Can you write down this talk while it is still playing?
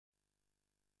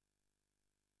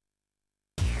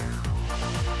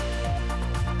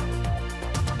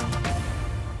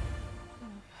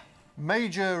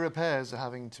Major repairs are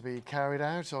having to be carried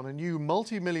out on a new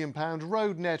multi-million-pound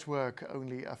road network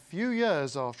only a few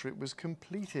years after it was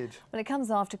completed. Well, it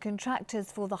comes after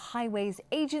contractors for the Highways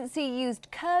Agency used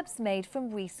curbs made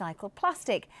from recycled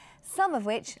plastic, some of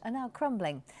which are now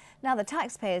crumbling. Now the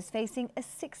taxpayer is facing a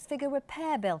six-figure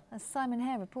repair bill, as Simon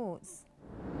Hare reports.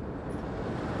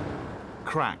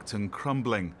 Cracked and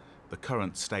crumbling, the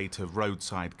current state of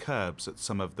roadside curbs at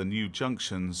some of the new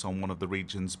junctions on one of the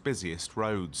region's busiest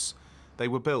roads. They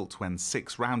were built when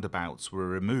 6 roundabouts were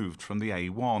removed from the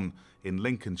A1 in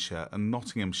Lincolnshire and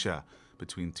Nottinghamshire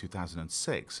between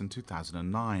 2006 and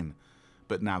 2009.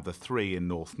 But now the 3 in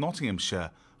North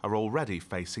Nottinghamshire are already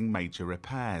facing major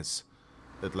repairs.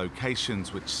 At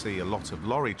locations which see a lot of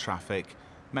lorry traffic,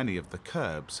 many of the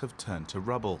curbs have turned to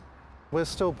rubble. We're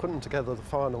still putting together the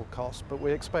final cost, but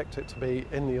we expect it to be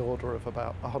in the order of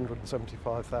about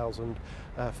 175,000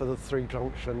 for the 3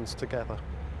 junctions together.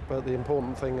 But the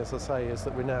important thing, as I say, is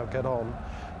that we now get on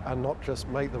and not just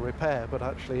make the repair, but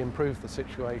actually improve the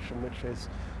situation, which is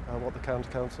what the County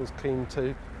Council is keen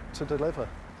to deliver.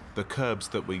 The curbs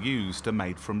that were used are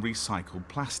made from recycled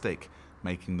plastic,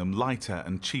 making them lighter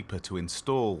and cheaper to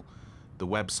install. The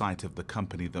website of the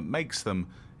company that makes them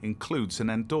includes an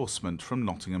endorsement from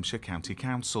Nottinghamshire County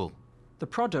Council. The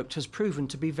product has proven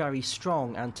to be very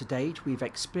strong, and to date we've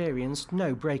experienced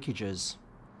no breakages.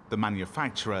 The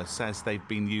manufacturer says they've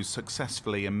been used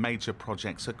successfully in major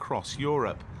projects across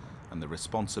Europe, and the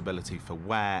responsibility for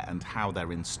where and how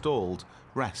they're installed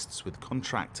rests with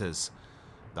contractors.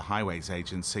 The Highways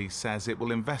Agency says it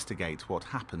will investigate what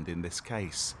happened in this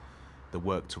case. The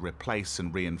work to replace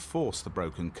and reinforce the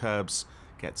broken curbs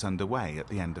gets underway at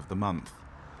the end of the month.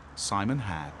 Simon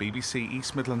Hare, BBC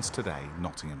East Midlands Today,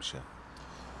 Nottinghamshire.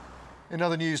 In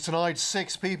other news tonight,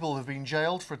 6 people have been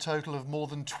jailed for a total of more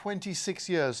than 26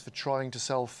 years for trying to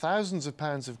sell thousands of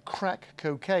pounds of crack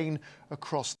cocaine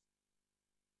across